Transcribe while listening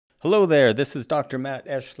Hello there, this is Dr. Matt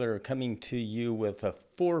Eschler coming to you with a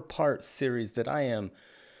four-part series that I am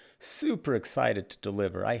super excited to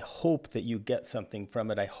deliver. I hope that you get something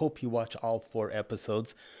from it. I hope you watch all four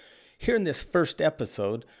episodes. Here in this first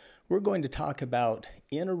episode, we're going to talk about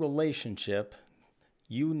in a relationship,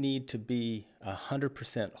 you need to be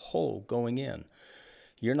 100% whole going in.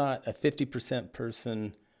 You're not a 50%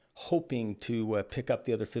 person hoping to pick up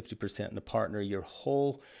the other 50% in a partner. You're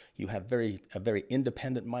whole. You have a very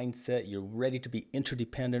independent mindset. You're ready to be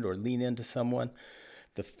interdependent or lean into someone.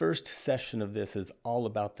 The first session of this is all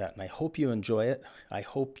about that, and I hope you enjoy it. I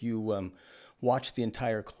hope you watch the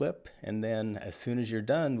entire clip, and then as soon as you're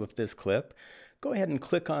done with this clip, go ahead and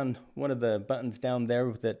click on one of the buttons down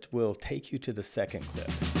there that will take you to the second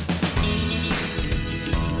clip.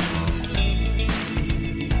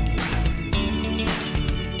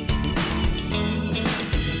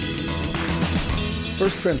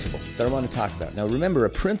 First principle that I want to talk about. Now remember, a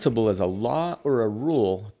principle is a law or a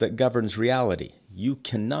rule that governs reality. You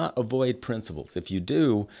cannot avoid principles. If you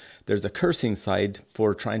do, there's a cursing side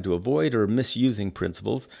for trying to avoid or misusing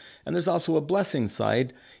principles. And there's also a blessing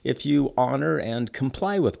side if you honor and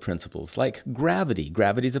comply with principles, like gravity.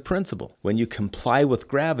 Gravity is a principle. When you comply with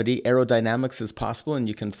gravity, aerodynamics is possible and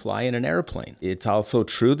you can fly in an airplane. It's also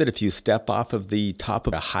true that if you step off of the top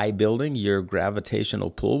of a high building, your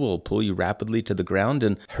gravitational pull will pull you rapidly to the ground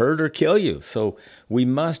and hurt or kill you. So we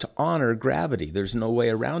must honor gravity. There's no way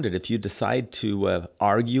around it. If you decide to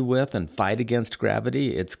argue with and fight against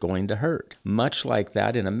gravity, it's going to hurt. Much like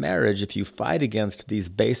that in a marriage, if you fight against these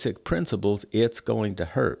basic principles, it's going to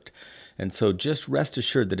hurt. And so just rest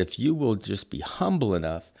assured that if you will just be humble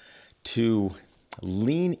enough to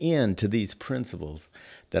lean into these principles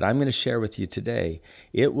that I'm going to share with you today,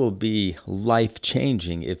 it will be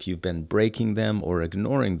life-changing if you've been breaking them or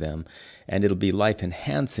ignoring them, and it'll be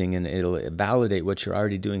life-enhancing, and it'll validate what you're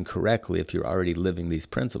already doing correctly if you're already living these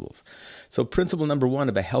principles. So principle number one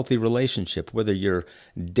of a healthy relationship, whether you're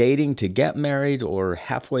dating to get married or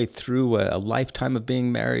halfway through a lifetime of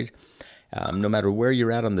being married, no matter where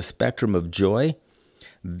you're at on the spectrum of joy,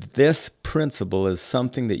 this principle is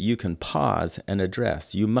something that you can pause and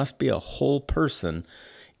address. You must be a whole person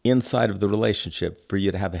inside of the relationship for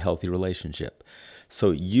you to have a healthy relationship.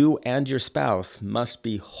 So you and your spouse must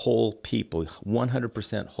be whole people,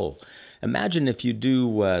 100% whole. Imagine if you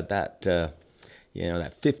do that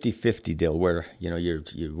 50-50 deal where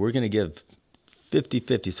we're going to give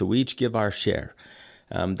 50-50, so we each give our share.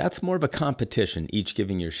 That's more of a competition, each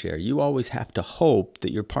giving your share. You always have to hope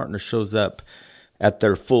that your partner shows up at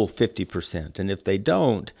their full 50%. And if they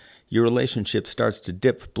don't, your relationship starts to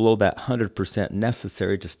dip below that 100%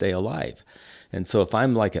 necessary to stay alive. And so if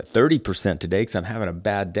I'm like at 30% today because I'm having a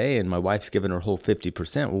bad day and my wife's giving her whole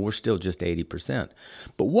 50%, well, we're still just 80%.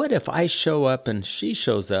 But what if I show up and she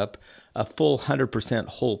shows up a full 100%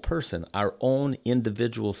 whole person, our own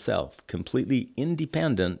individual self, completely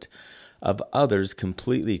independent of others,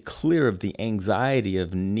 completely clear of the anxiety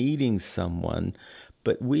of needing someone,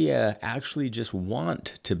 but we actually just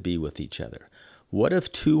want to be with each other? What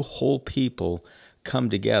if two whole people come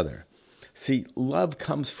together? See, love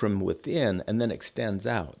comes from within and then extends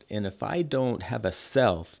out. And if I don't have a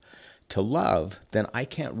self to love, then I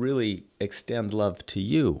can't really extend love to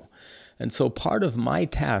you. And so part of my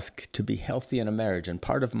task to be healthy in a marriage, and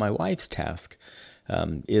part of my wife's task,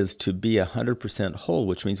 is to be 100% whole,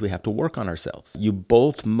 which means we have to work on ourselves. You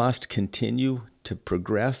both must continue to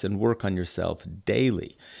progress and work on yourself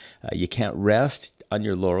daily. You can't rest on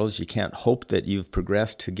your laurels. You can't hope that you've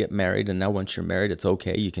progressed to get married, and now once you're married, it's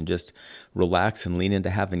okay. You can just relax and lean into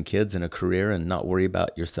having kids and a career and not worry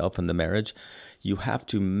about yourself and the marriage. You have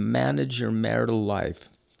to manage your marital life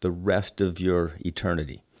the rest of your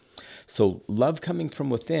eternity. So love coming from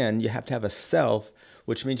within, you have to have a self,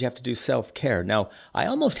 which means you have to do self-care. Now, I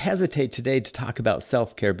almost hesitate today to talk about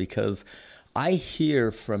self-care because I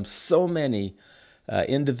hear from so many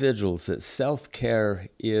individuals that self-care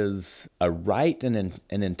is a right and an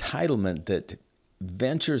entitlement that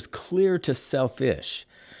ventures clear to selfish.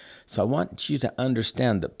 So I want you to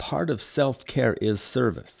understand that part of self-care is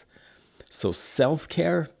service. So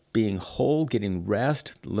self-care, being whole, getting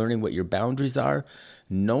rest, learning what your boundaries are,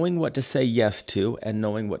 knowing what to say yes to and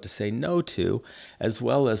knowing what to say no to, as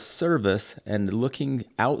well as service and looking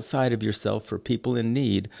outside of yourself for people in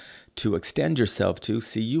need to extend yourself to.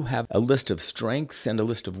 See, you have a list of strengths and a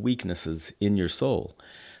list of weaknesses in your soul.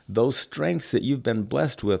 Those strengths that you've been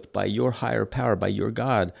blessed with by your higher power, by your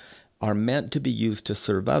God, are meant to be used to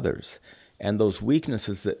serve others. And those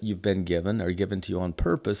weaknesses that you've been given are given to you on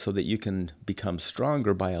purpose so that you can become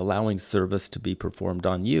stronger by allowing service to be performed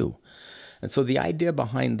on you. And so the idea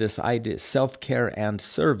behind this idea, self-care and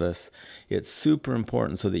service, it's super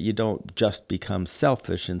important so that you don't just become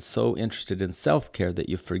selfish and so interested in self-care that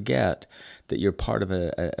you forget that you're part of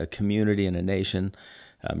a community and a nation.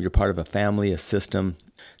 You're part of a family, a system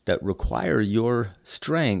that require your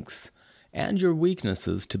strengths and your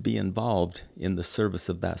weaknesses to be involved in the service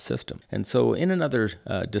of that system. And so in another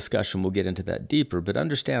discussion, we'll get into that deeper, but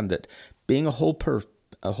understand that being a whole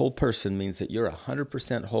person means that you're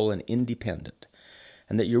 100% whole and independent,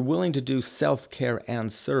 and that you're willing to do self-care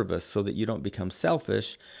and service so that you don't become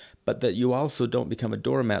selfish, but that you also don't become a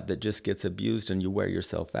doormat that just gets abused and you wear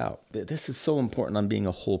yourself out. This is so important on being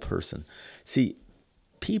a whole person. See,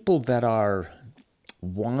 people that are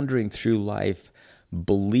wandering through life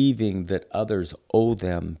believing that others owe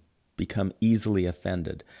them become easily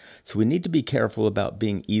offended. So we need to be careful about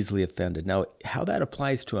being easily offended. Now, how that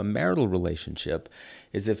applies to a marital relationship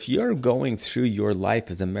is if you're going through your life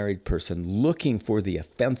as a married person looking for the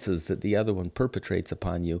offenses that the other one perpetrates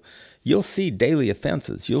upon you, you'll see daily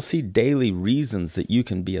offenses. You'll see daily reasons that you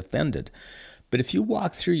can be offended. But if you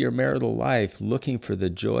walk through your marital life looking for the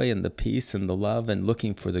joy and the peace and the love and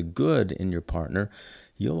looking for the good in your partner,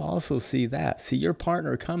 you'll also see that. See, your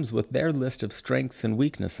partner comes with their list of strengths and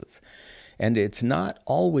weaknesses. And it's not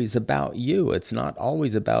always about you. It's not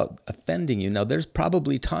always about offending you. Now, there's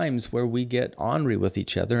probably times where we get ornery with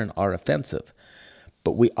each other and are offensive.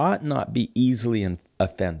 But we ought not be easily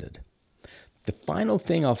offended. The final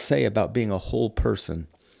thing I'll say about being a whole person,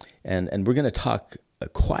 and we're going to talk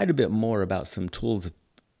quite a bit more about some tools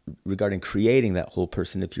regarding creating that whole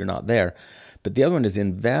person if you're not there. But the other one is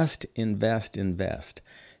invest, invest, invest.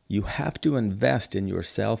 You have to invest in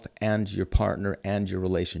yourself and your partner and your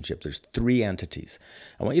relationship. There's three entities.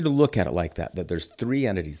 I want you to look at it like that there's three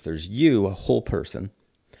entities. There's you, a whole person.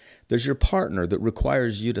 There's your partner that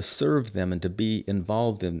requires you to serve them and to be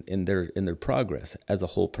involved in their progress as a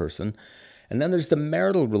whole person. And then there's the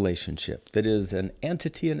marital relationship that is an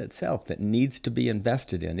entity in itself that needs to be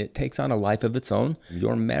invested in. It takes on a life of its own.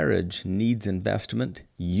 Your marriage needs investment.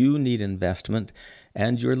 You need investment.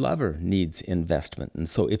 And your lover needs investment. And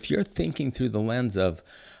so if you're thinking through the lens of,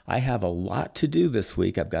 I have a lot to do this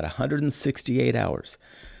week, I've got 168 hours.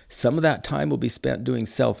 Some of that time will be spent doing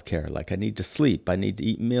self-care, like I need to sleep, I need to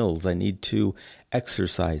eat meals, I need to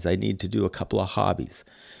exercise, I need to do a couple of hobbies.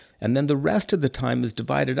 And then the rest of the time is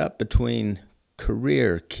divided up between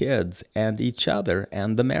career, kids, and each other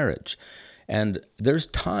and the marriage. And there's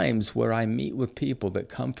times where I meet with people that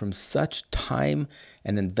come from such time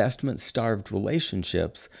and investment-starved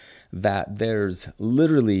relationships that there's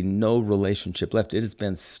literally no relationship left. It has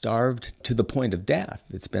been starved to the point of death.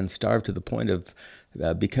 It's been starved to the point of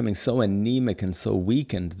becoming so anemic and so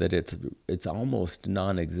weakened that it's almost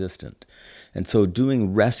non-existent. And so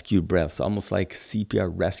doing rescue breaths, almost like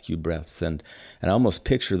CPR rescue breaths, and I almost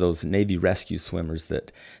picture those Navy rescue swimmers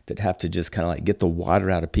that have to just kind of like get the water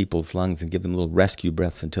out of people's lungs and give them little rescue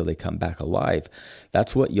breaths until they come back alive.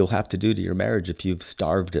 That's what you'll have to do to your marriage if you've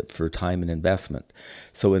starved it for time and investment.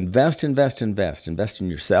 So invest, invest, invest. Invest in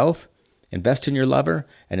yourself, invest in your lover,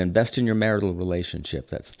 and invest in your marital relationship.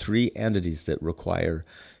 That's three entities that require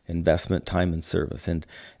investment, time, and service. And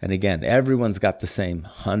again, everyone's got the same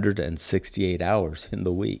 168 hours in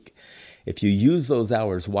the week. If you use those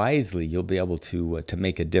hours wisely, you'll be able to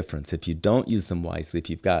make a difference. If you don't use them wisely, if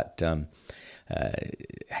you've got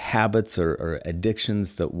habits or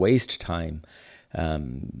addictions that waste time,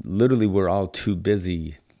 literally we're all too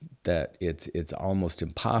busy that it's almost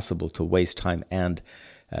impossible to waste time and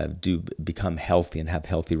become healthy and have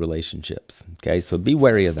healthy relationships. Okay, so be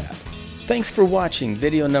wary of that. Thanks for watching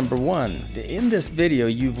video number 1. In this video,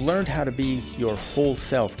 you've learned how to be your whole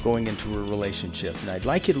self going into a relationship. And I'd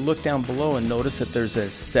like you to look down below and notice that there's a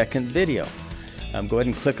second video. Go ahead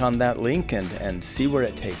and click on that link and see where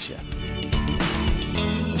it takes you.